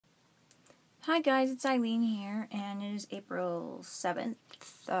Hi guys, it's Eileen here, and it is April 7th,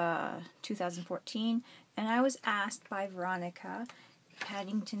 2014, and I was asked by Veronica,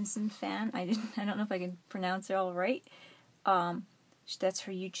 Paddingtonson fan. I don't know if I can pronounce it all right. That's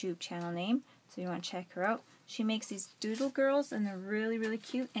her YouTube channel name, so you want to check her out. She makes these doodle girls, and they're really, really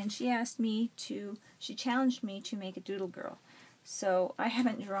cute, and she challenged me to make a doodle girl. So I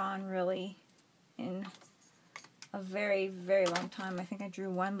haven't drawn really in a very, very long time. I think I drew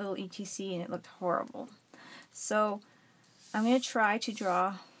one little ETC and it looked horrible. So I'm going to try to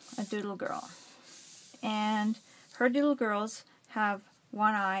draw a doodle girl. And her doodle girls have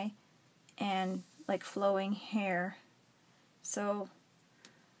one eye and like flowing hair. So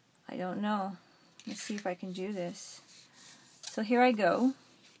I don't know. Let's see if I can do this. So here I go.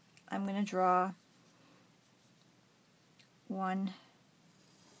 I'm going to draw one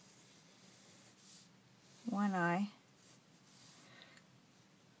eye,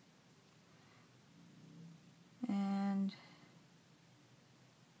 and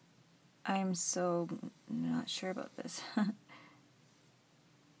I'm so not sure about this. And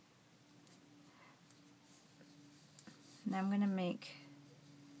I'm going to make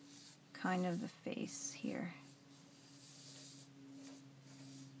kind of the face here.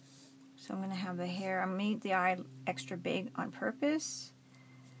 So I'm going to have the hair. I made the eye extra big on purpose,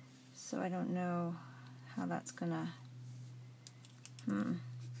 so I don't know how that's gonna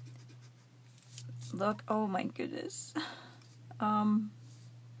look. Oh my goodness.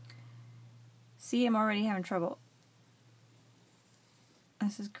 See, I'm already having trouble.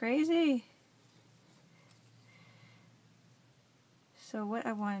 This is crazy. So what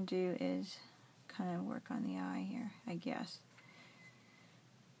I want to do is kind of work on the eye here, I guess.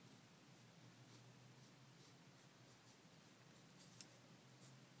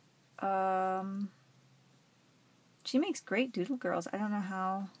 She makes great doodle girls. I don't know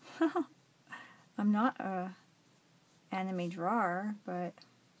how. I'm not a anime drawer, but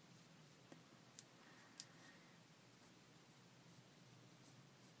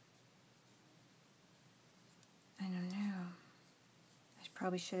I don't know. I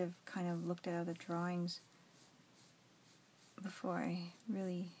probably should have kind of looked at other drawings before I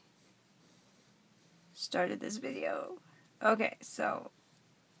really started this video. Okay, so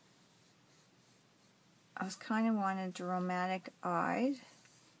I was kind of wanting dramatic eyes.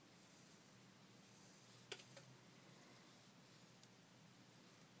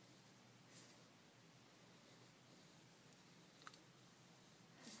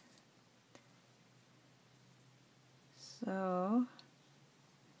 So,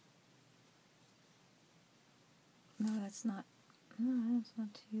 no, that's not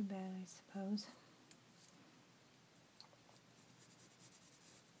too bad, I suppose.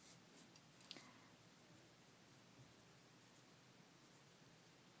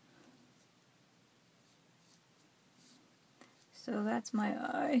 So that's my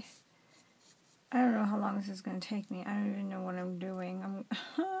eye. I don't know how long this is going to take me. I don't even know what I'm doing. I'm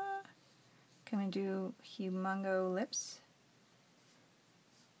going to do humongo lips.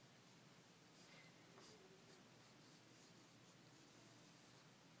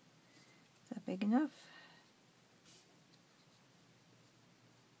 Is that big enough?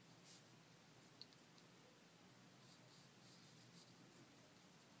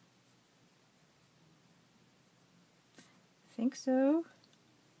 I think so.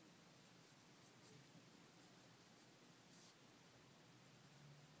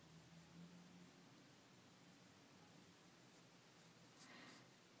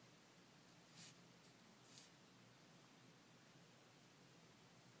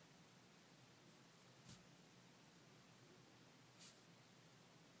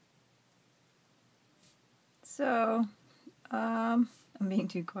 So, I'm being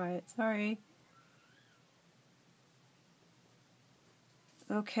too quiet, sorry.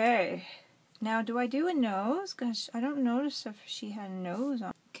 Okay, now do I do a nose? Gosh, I don't notice if she had a nose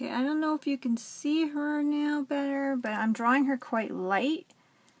on. Okay, I don't know if you can see her now better, but I'm drawing her quite light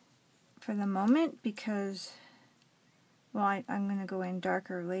for the moment because, well, I'm going to go in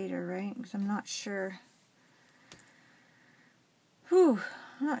darker later, right? Because I'm not sure. I'm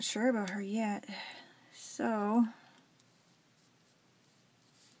not sure about her yet. So,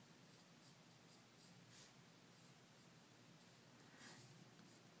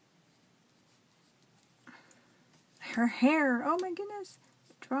 her hair, oh my goodness,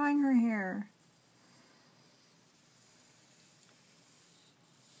 drawing her hair.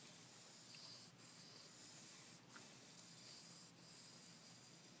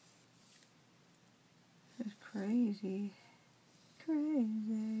 This is crazy.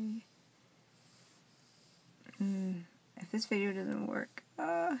 Crazy. If this video doesn't work,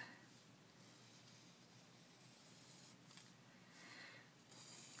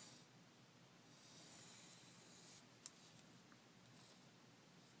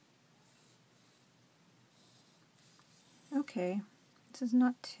 okay. This is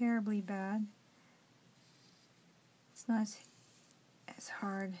not terribly bad. It's not as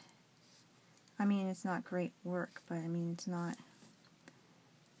hard. I mean, it's not great work, but I mean, it's not.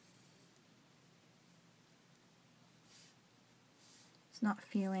 It's not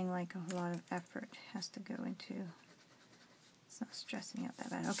feeling like a lot of effort has to go into. It's not stressing out that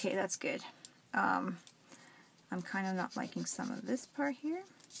bad. Okay, that's good. I'm kind of not liking some of this part here,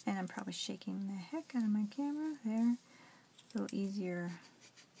 and I'm probably shaking the heck out of my camera. There, a little easier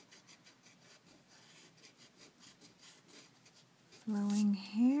flowing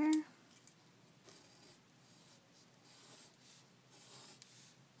hair.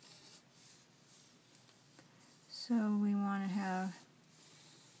 So we want to have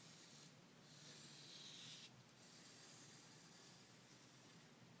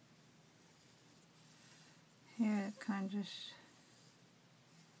hair that kind of just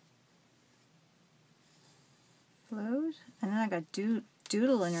flows. And then I got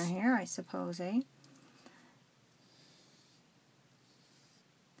Doodle in her hair, I suppose, eh?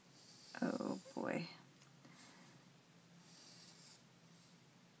 Oh boy.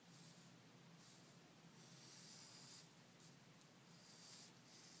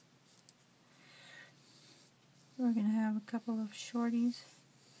 We're going to have a couple of shorties.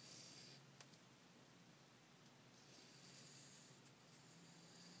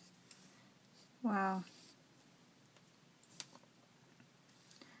 Wow.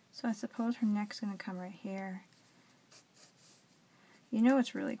 So I suppose her neck's going to come right here. You know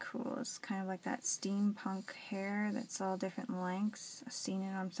what's really cool? It's kind of like that steampunk hair that's all different lengths. I've seen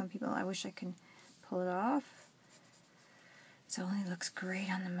it on some people. I wish I could pull it off. It only looks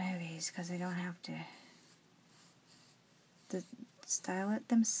great on the movies because they don't have to style it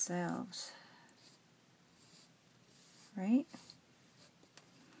themselves. Right?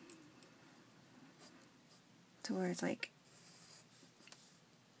 To where it's like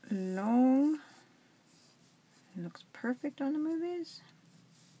long. It looks perfect on the movies.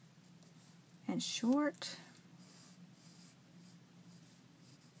 And short.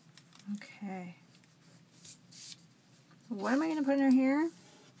 Okay. What am I going to put in her hair? I'm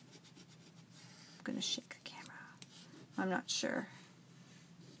going to shake the camera. I'm not sure.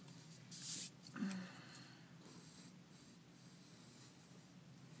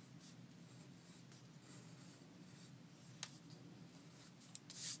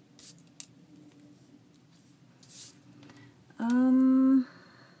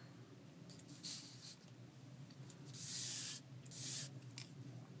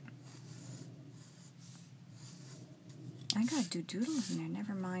 I gotta do doodles in there.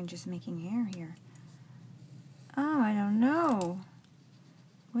 Never mind just making hair here. Oh, I don't know.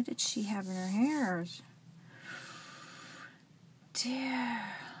 What did she have in her hairs? Dear.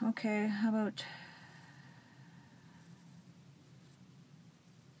 Okay, how about...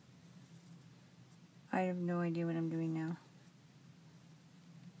 I have no idea what I'm doing now.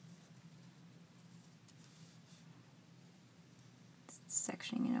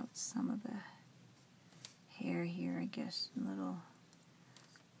 Sectioning out some of the hair here, I guess. A little...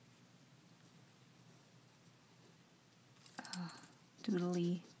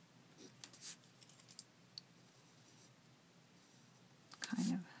 doodly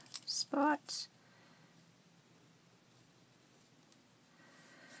kind of spots.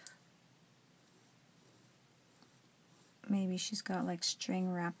 Maybe she's got like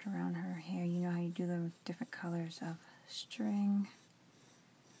string wrapped around her hair. You know how you do the different colors of string.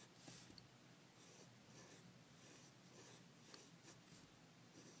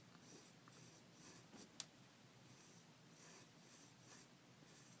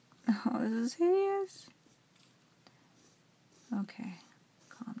 Oh, this is hideous. Okay,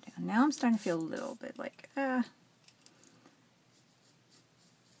 calm down. Now I'm starting to feel a little bit like,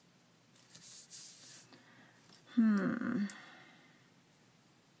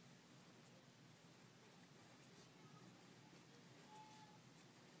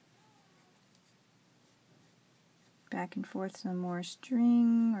 Back and forth some more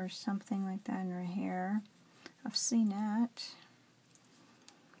string or something like that in her hair. I've seen that.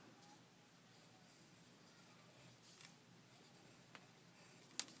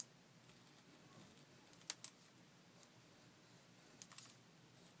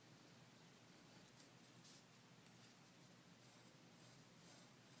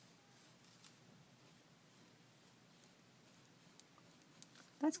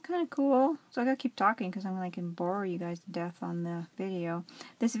 That's kind of cool. So I gotta keep talking because I'm like can bore you guys to death on the video.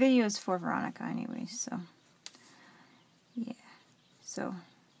 This video is for Veronica anyway, so yeah. So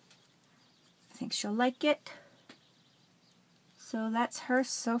I think she'll like it. So that's her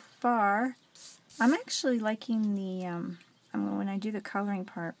so far. I'm actually liking the when I do the coloring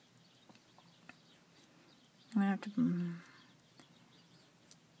part, I'm going to have to...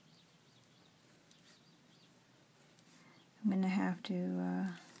 I'm going to have to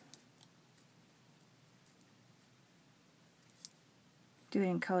do it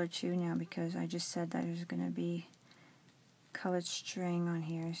in color too now, because I just said that there's going to be colored string on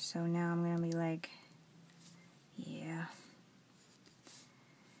here. So now I'm going to be like, yeah.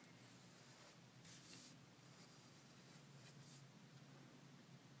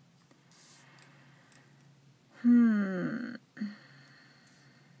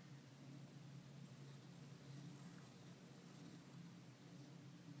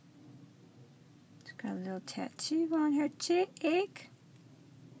 She's got a little tattoo on her cheek.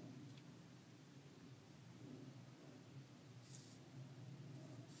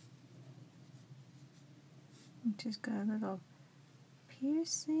 She's got a little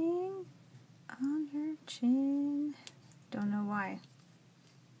piercing on her chin. Don't know why.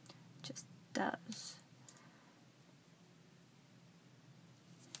 Just does.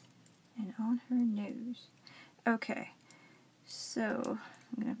 And on her nose. Okay, so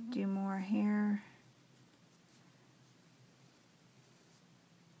I'm going to do more hair.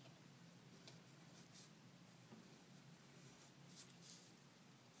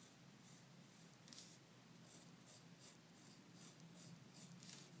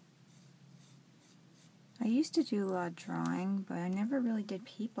 I used to do a lot of drawing, but I never really did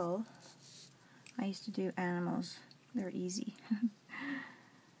people. I used to do animals. They're easy.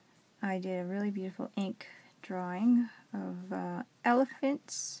 I did a really beautiful ink drawing of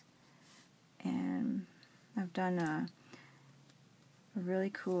elephants, and I've done a really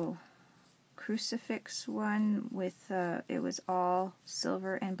cool crucifix one with, it was all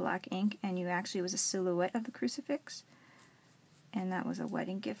silver and black ink, and it was a silhouette of the crucifix, and that was a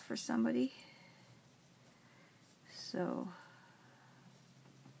wedding gift for somebody. So,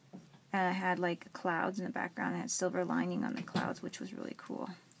 and I had like clouds in the background. I had silver lining on the clouds, which was really cool.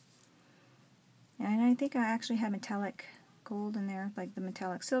 And I think I actually had metallic gold in there, like the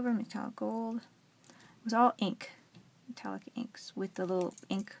metallic silver, metallic gold. It was all ink, metallic inks with the little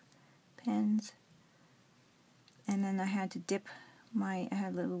ink pens. And then I had to dip I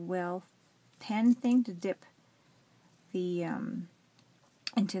had a little well pen thing to dip the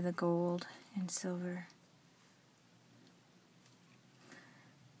into the gold and silver.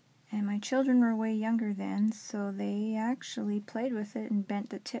 And my children were way younger then, so they actually played with it and bent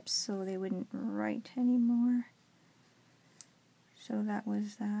the tips so they wouldn't write anymore. So that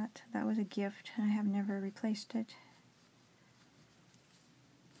was that. That was a gift, and I have never replaced it.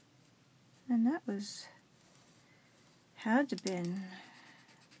 And that had to been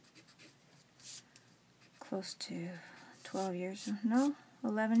close to 12 years, no,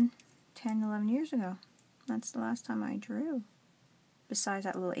 10, 11 years ago. That's the last time I drew. Besides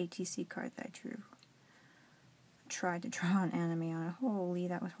that little ATC card that I drew. I tried to draw an anime on it. Holy,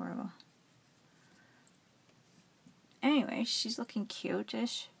 that was horrible. Anyway, she's looking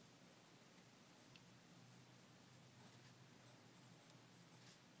cute-ish.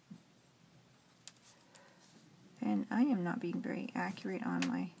 And I am not being very accurate on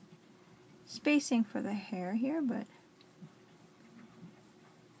my spacing for the hair here, but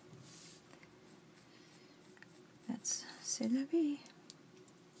that's c'est la vie.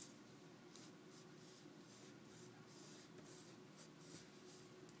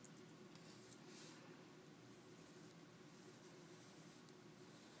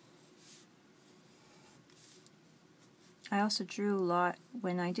 I also drew a lot.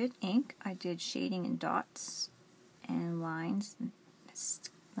 When I did ink, I did shading and dots and lines,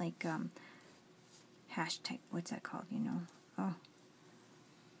 like hashtag, what's that called, you know? Oh,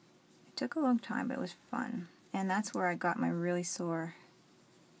 it took a long time, but it was fun. And that's where I got my really sore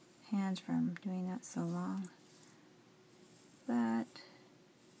hands from, doing that so long. But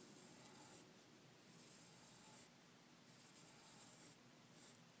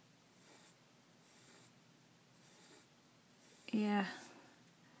yeah,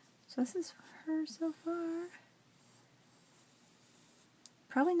 so this is her so far.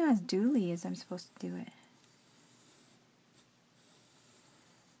 Probably not as doodly as I'm supposed to do it.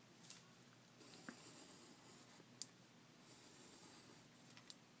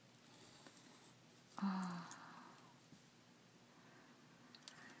 Oh,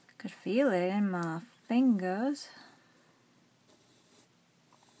 could feel it in my fingers.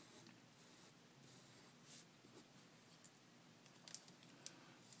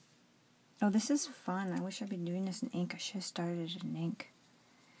 Oh, this is fun. I wish I'd been doing this in ink. I should have started in ink.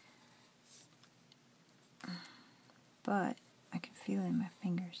 But I can feel it in my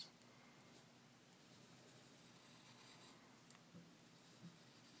fingers.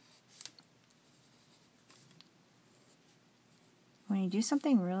 when you do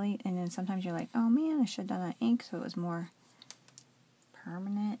something really, and then sometimes you're like, oh man, I should have done that ink so it was more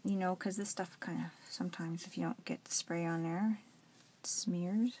permanent, you know, because this stuff kind of, sometimes if you don't get the spray on there, it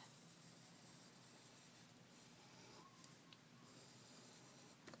smears.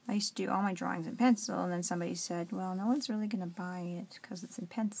 I used to do all my drawings in pencil, and then somebody said, well, no one's really going to buy it because it's in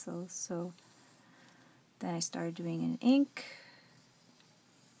pencil, so then I started doing it in ink,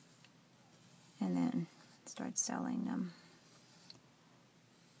 and then started selling them.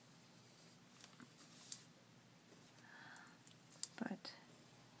 But,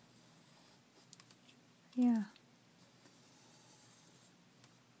 yeah.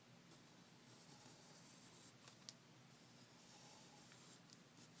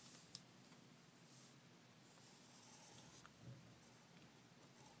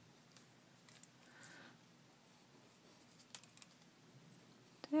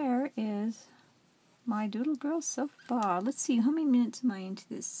 There is my Doodle Girl so far. Let's see, how many minutes am I into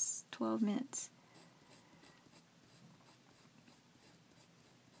this? 12 minutes.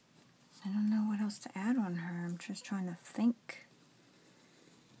 I don't know what else to add on her. I'm just trying to think.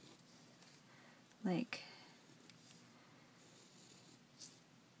 Like,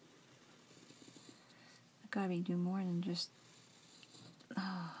 I gotta be do more than just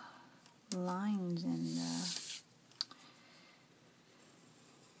lines and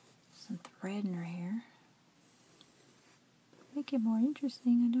some thread in her hair. Make it more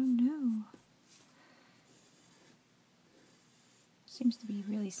interesting, I don't know. Seems to be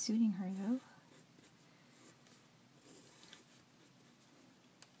really suiting her though.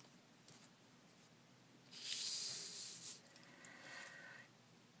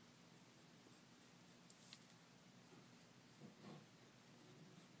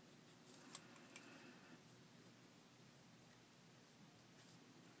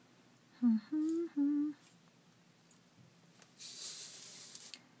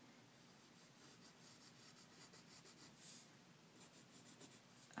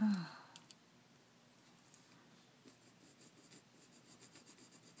 Oh.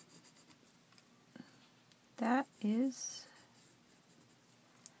 That is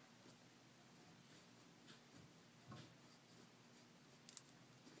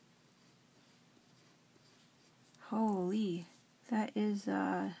holy. That is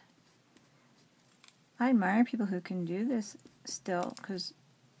I admire people who can do this still, because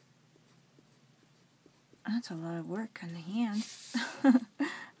that's a lot of work on the hands.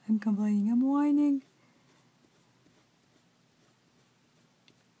 I'm complaining, I'm whining.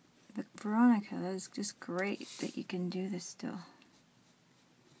 But Veronica, that is just great that you can do this still.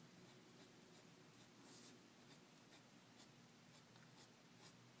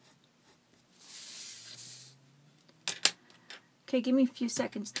 Okay, give me a few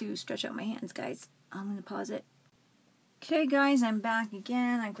seconds to stretch out my hands, guys. I'm going to pause it. Okay, guys, I'm back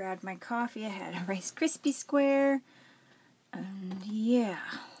again. I grabbed my coffee. I had a Rice Krispie Square. And yeah.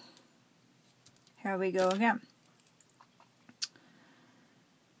 Here we go again.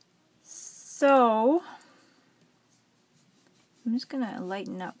 So, I'm just going to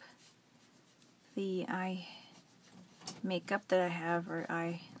lighten up the eye makeup that I have, or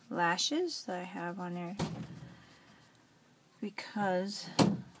eyelashes that I have on there, because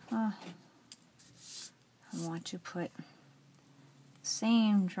I want to put the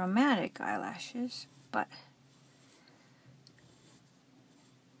same dramatic eyelashes, but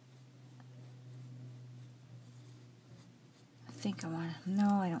I think I want to,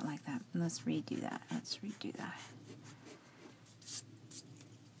 no, I don't like that. Let's redo that. Let's redo that.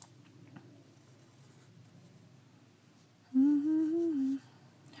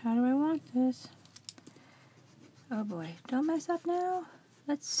 How do I want this? Oh boy, don't mess up now.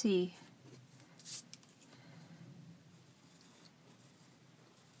 Let's see.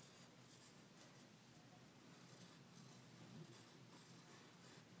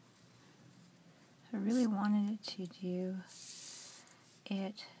 I really wanted it to do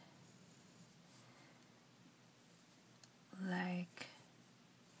it like,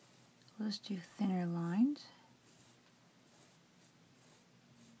 let's do thinner lines.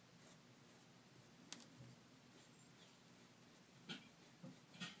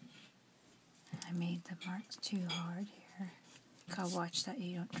 I made the marks too hard here. Gotta watch that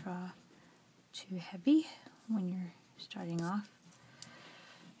you don't draw too heavy when you're starting off.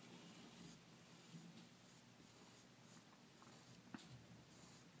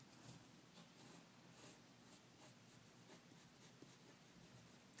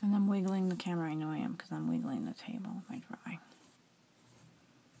 And I'm wiggling the camera. I know I am, because I'm wiggling the table with my drawing.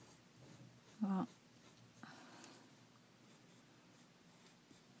 Well,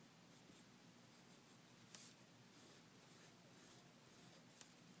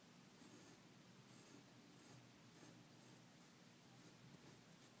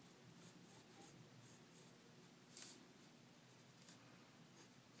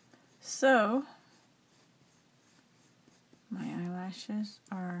 So, my eyelashes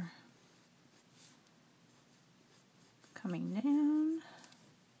are coming down.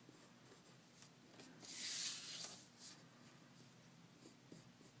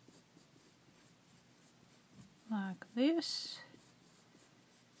 Like this.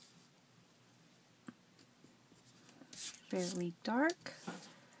 Fairly dark.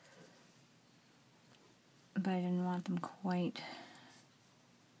 But I didn't want them quite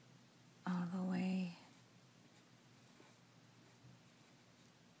all the way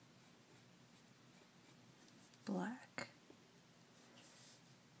black.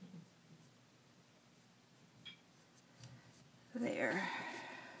 There.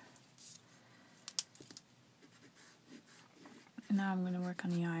 Now I'm going to work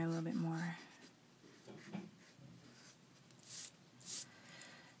on the eye a little bit more.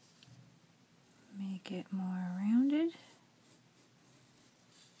 Make it more rounded.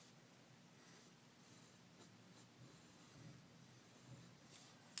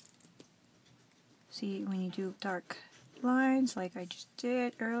 See, when you do dark lines like I just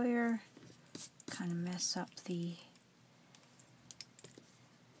did earlier, kind of mess up the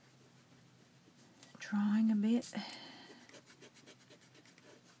drawing a bit.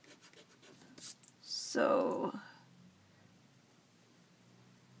 So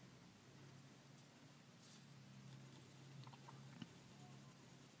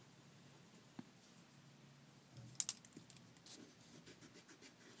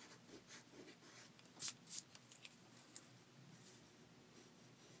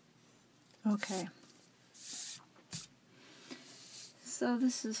okay. So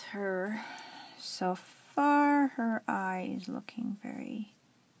this is her. So far, her eye is looking very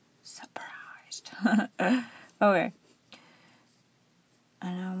surprised. Okay.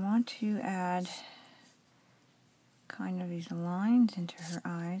 And I want to add kind of these lines into her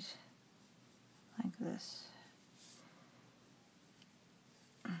eyes, like this.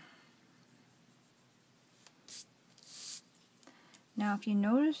 Now, if you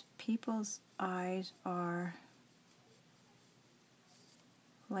notice, people's eyes are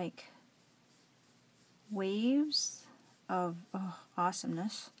like waves of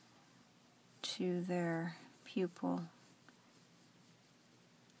awesomeness to their pupil,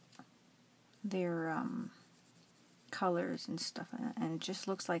 their colors and stuff, and it just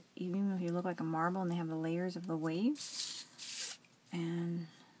looks like, even if you look like a marble and they have the layers of the waves. And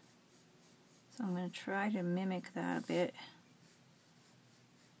so I'm going to try to mimic that a bit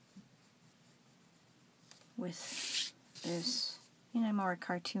with this, more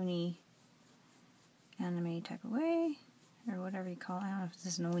cartoony anime type of way, or whatever you call it. I don't know if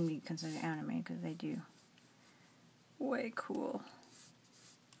this wouldn't be considered anime, because they do way cool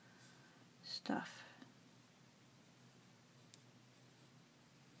stuff.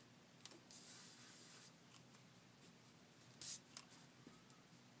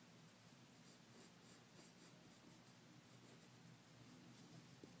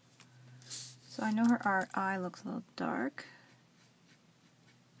 So I know her eye looks a little dark.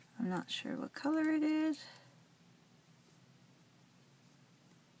 I'm not sure what color it is.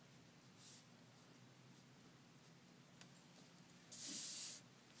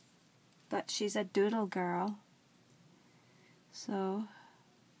 But she's a doodle girl. So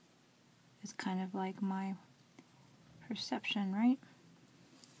it's kind of like my perception, right?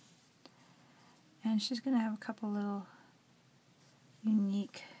 And she's going to have a couple little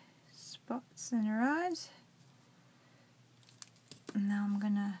unique spots in her eyes. And now I'm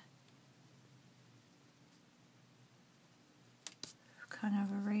going to kind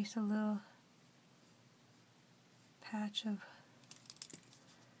of erase a little patch of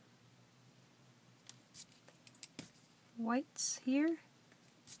whites here,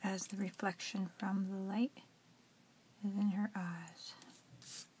 as the reflection from the light is in her eyes.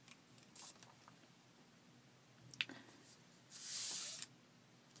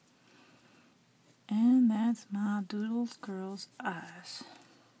 And that's my Doodles girl's eyes.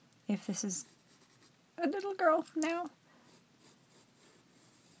 If this is a little girl now,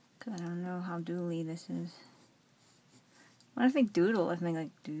 because I don't know how doodly this is. When I think doodle, I think like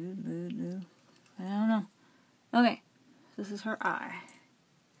doo. I don't know. Okay, this is her eye.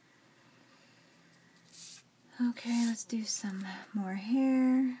 Okay, let's do some more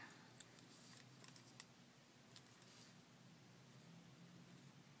hair.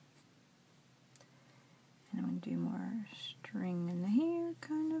 And I'm going to do more string in the hair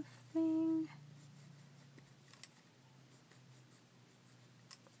kind of thing.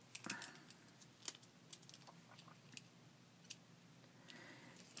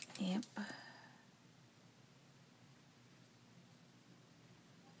 Yep.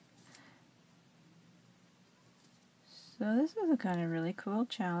 So this is a kind of really cool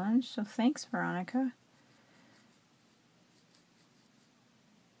challenge. So thanks, Veronica.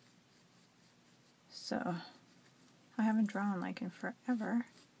 So I haven't drawn like in forever.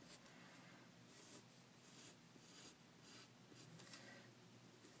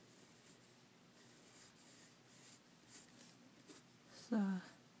 So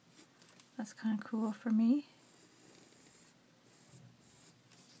that's kind of cool for me.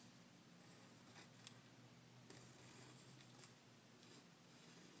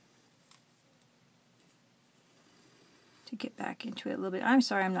 To get back into it a little bit. I'm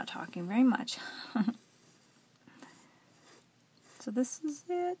sorry I'm not talking very much. So this is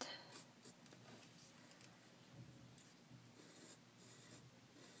it.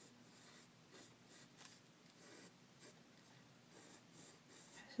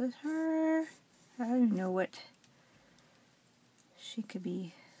 This is her. I don't know what she could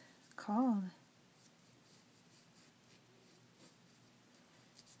be called.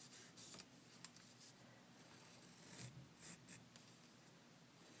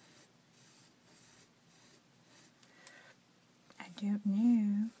 I don't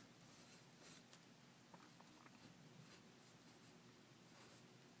know.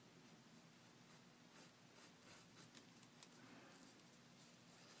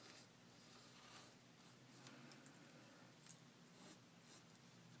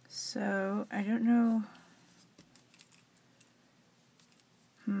 So, I don't know.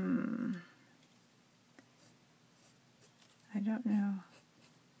 I don't know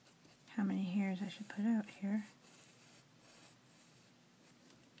how many hairs I should put out here.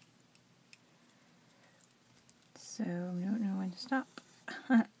 So, I don't know when to stop.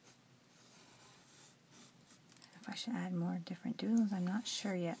 If I should add more different doodles, I'm not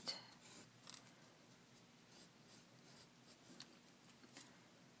sure yet.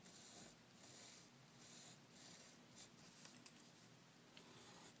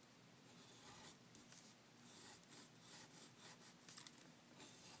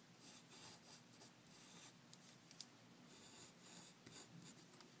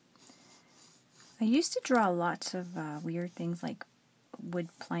 I used to draw lots of weird things like wood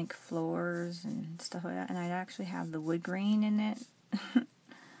plank floors and stuff like that, and I'd actually have the wood grain in it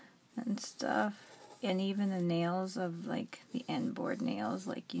and stuff, and even the nails of like the end board nails,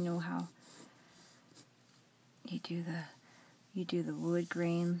 like you know how you do the wood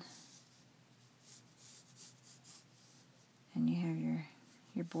grain and you have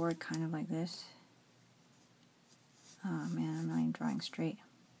your board kind of like this. Oh man, I'm not even drawing straight.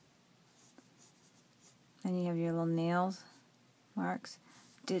 And you have your little nails marks.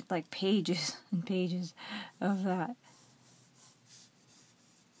 Did like pages and pages of that.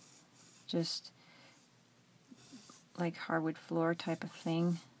 Just like hardwood floor type of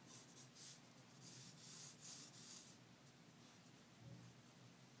thing.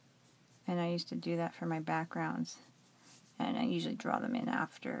 And I used to do that for my backgrounds. And I usually draw them in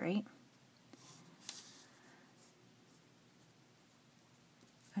after, right?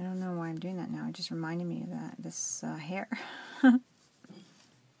 I don't know why I'm doing that now. It just reminded me of that, this hair.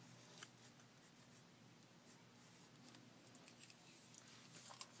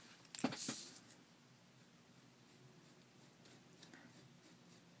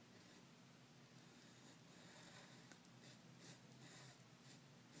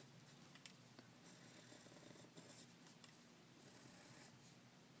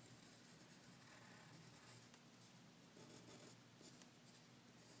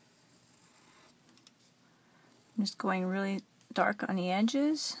 I'm just going really dark on the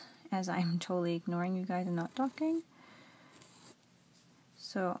edges as I'm totally ignoring you guys and not talking.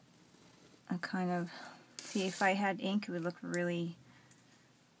 So I kind of see if I had ink it would look really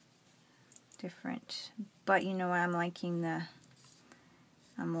different. But you know what, I'm liking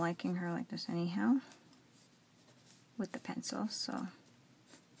her like this anyhow with the pencil, so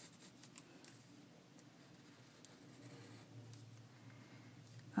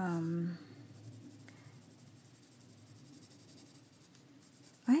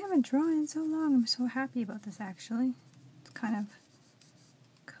I haven't drawn in so long. I'm so happy about this actually. It's kind of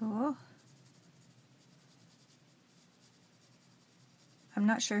cool. I'm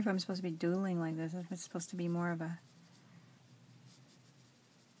not sure if I'm supposed to be doodling like this, if it's supposed to be more of a,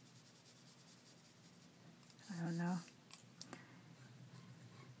 I don't know,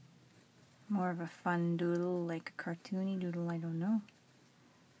 more of a fun doodle, like a cartoony doodle, I don't know.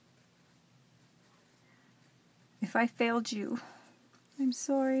 If I failed you, I'm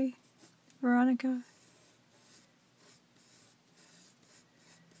sorry, Veronica.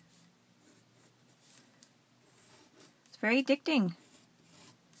 It's very addicting.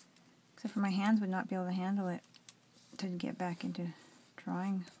 Except for my hands would not be able to handle it. to get back into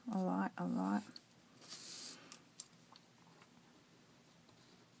drawing a lot.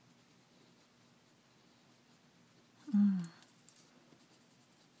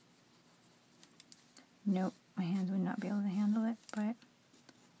 Nope, my hands would not be able to handle it, but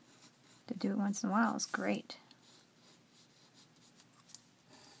to do it once in a while is great.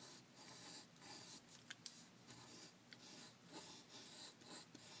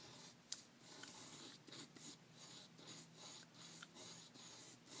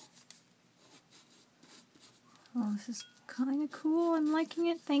 Oh, this is kind of cool. I'm liking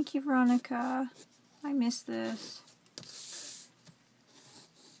it. Thank you, Veronica. I miss this.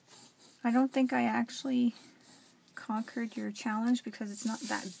 I don't think I actually conquered your challenge because it's not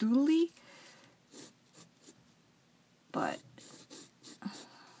that doodly. But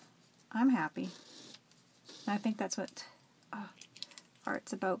I'm happy. I think that's what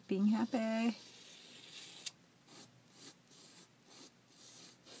art's about, being happy.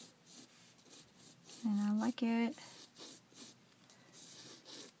 And I like it.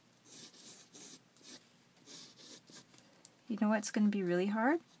 You know what's going to be really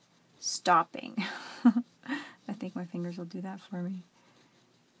hard? Stopping. I think my fingers will do that for me.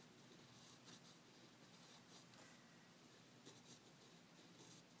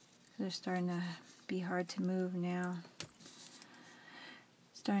 They're starting to be hard to move now.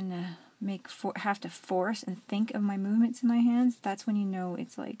 Starting to have to force and think of my movements in my hands. That's when you know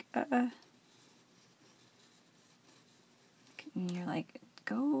it's like, and you're like,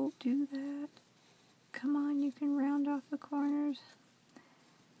 go do that. Come on, you can round off the corners.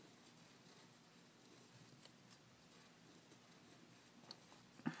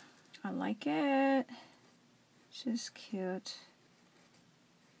 I like it. She's cute.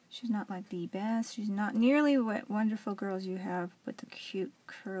 She's not like the best. She's not nearly what wonderful girls you have with the cute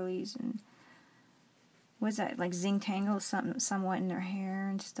curlies and what's that, like zing tangles somewhat in her hair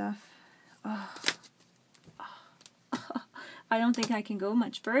and stuff. Oh. I don't think I can go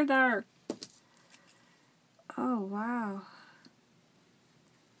much further. Oh, wow.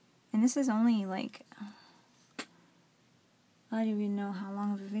 And this is only like, I don't even know how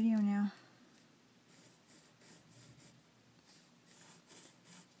long of a video now.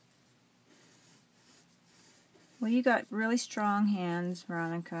 Well, you got really strong hands,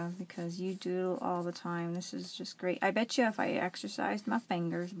 Veronica, because you doodle all the time. This is just great. I bet you if I exercised my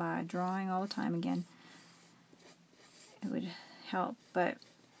fingers by drawing all the time again, it would help. But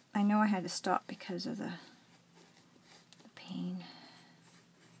I know I had to stop because of the pain.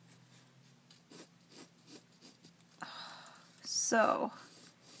 Oh, so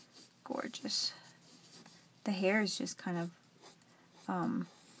gorgeous. The hair is just kind of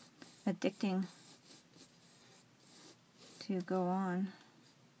addicting to go on.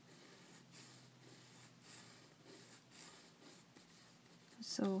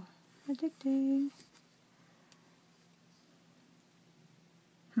 So addicting.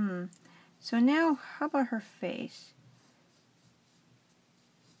 So now, how about her face?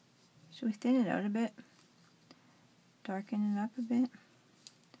 Should we thin it out a bit? Darken it up a bit?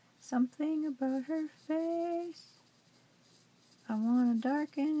 Something about her face. I want to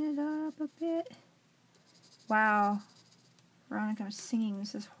darken it up a bit. Wow. Veronica, I'm singing.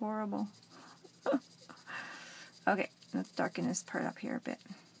 This is horrible. Okay, let's darken this part up here a bit.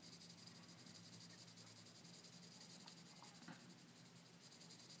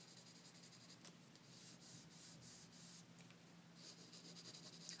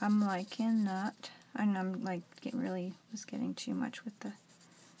 I'm liking that. And I'm like was getting too much with the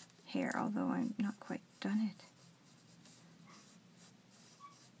hair, although I'm not quite done it.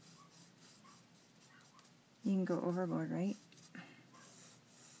 You can go overboard, right?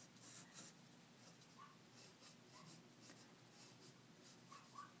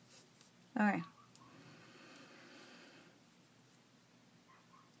 Alright.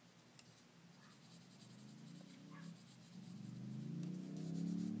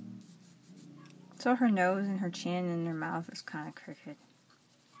 So her nose and her chin and her mouth is kind of crooked.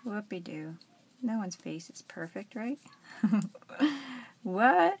 Whoopie-doo. No one's face is perfect, right?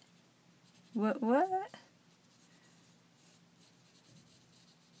 What? What?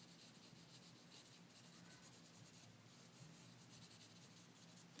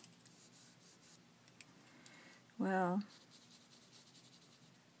 Well,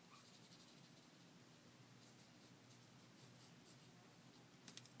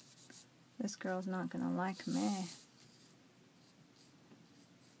 this girl's not gonna like me.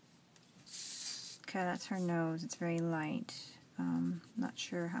 Okay, that's her nose. It's very light. Not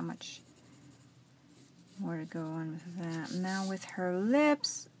sure how much more to go on with that. Now with her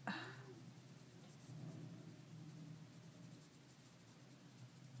lips.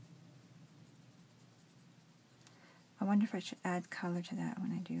 I wonder if I should add color to that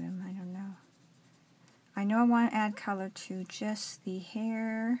when I do them. I don't know. I know I want to add color to just the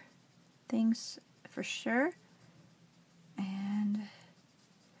hair things for sure. And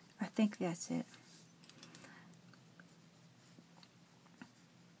I think that's it.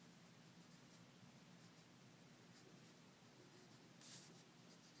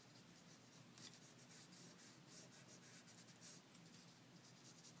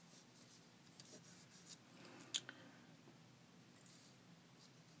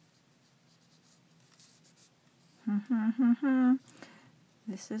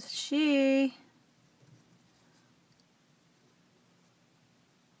 This is she.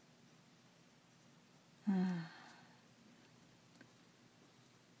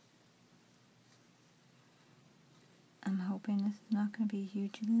 I'm hoping this is not going to be a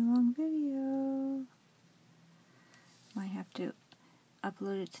hugely long video. Might have to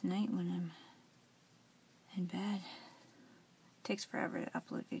upload it tonight when I'm in bed. It takes forever to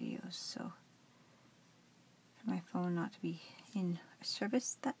upload videos, so for my phone not to be in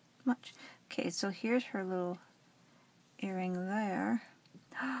service that much. Okay, so here's her little earring there.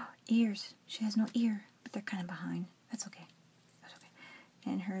 Ears. She has no ear, but they're kind of behind. That's okay. That's okay.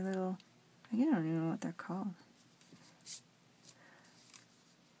 And her little, I don't even know what they're called.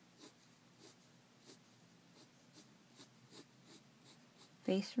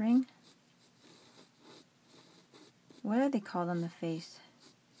 Face ring. What are they called on the face?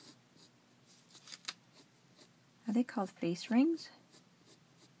 Are they called face rings?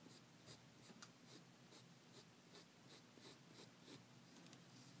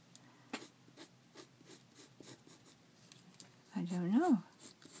 I don't know.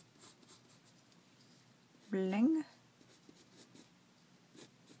 Bling.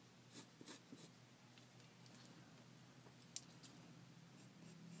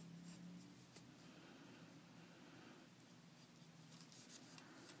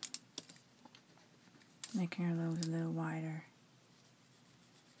 Making her nose a little wider.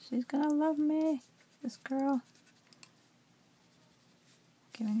 She's gonna love me, this girl.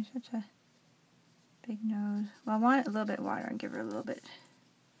 Giving her such a big nose. Well, I want it a little bit wider and give her a little bit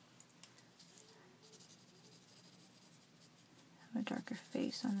of a darker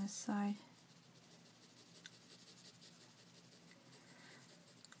face on this side.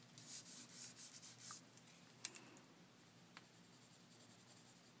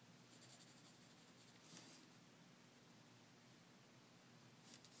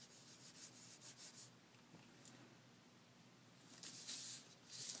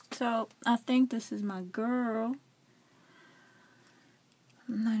 So, I think this is my girl.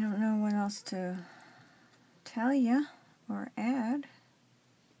 I don't know what else to tell you or add.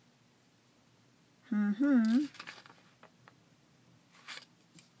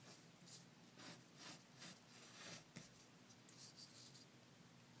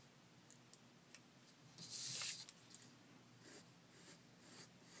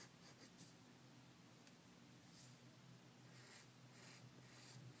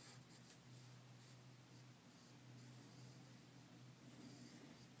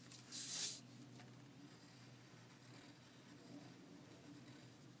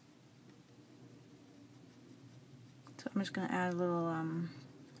 So I'm just going to add a little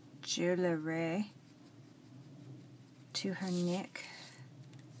jewelry to her neck.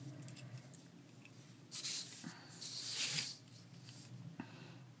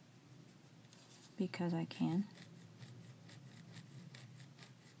 Because I can.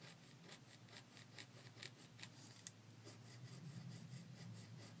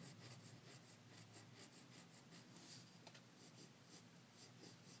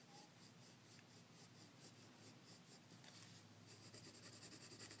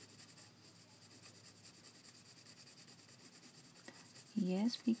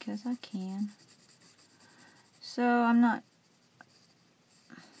 Yes, because I can. So I'm not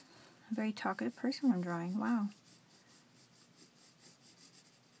a very talkative person when I'm drawing. Wow.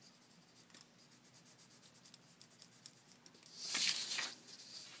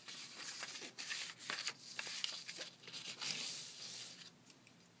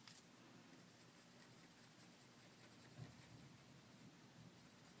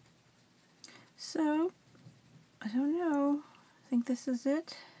 So, I don't know. I think this is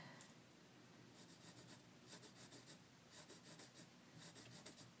it.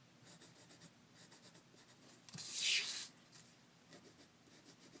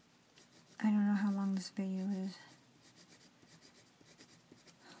 I don't know how long this video is.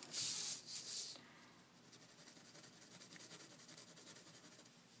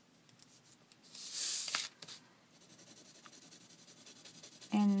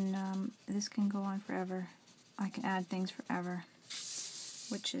 And this can go on forever. I can add things forever,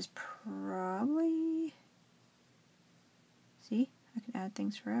 which is probably, see, I can add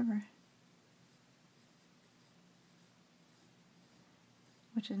things forever,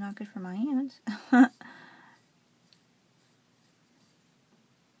 which is not good for my hands. I'm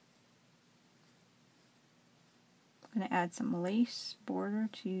going to add some lace border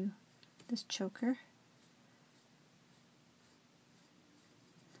to this choker.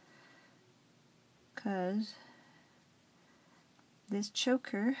 Because this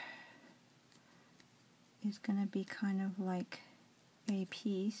choker is going to be kind of like a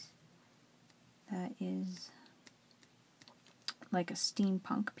piece that is like a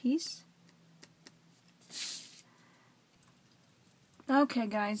steampunk piece. Okay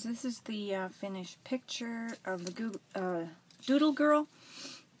guys, this is the finished picture of the Doodle girl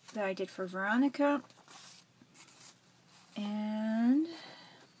that I did for Veronica. And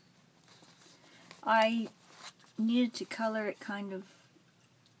I needed to color it kind of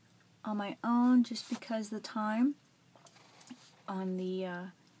on my own just because the time on the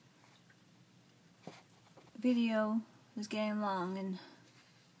video is getting long, and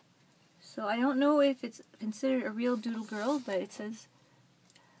so I don't know if it's considered a real Doodle girl, but it says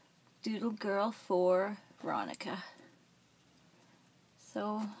Doodle girl for Veronica.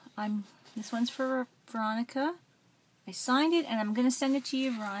 So this one's for Veronica. I signed it and I'm gonna send it to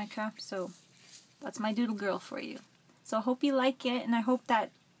you, Veronica. So that's my Doodle girl for you. So I hope you like it, and I hope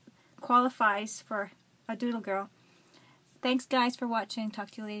that qualifies for a Doodle girl. Thanks guys for watching.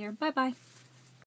 Talk to you later. Bye bye.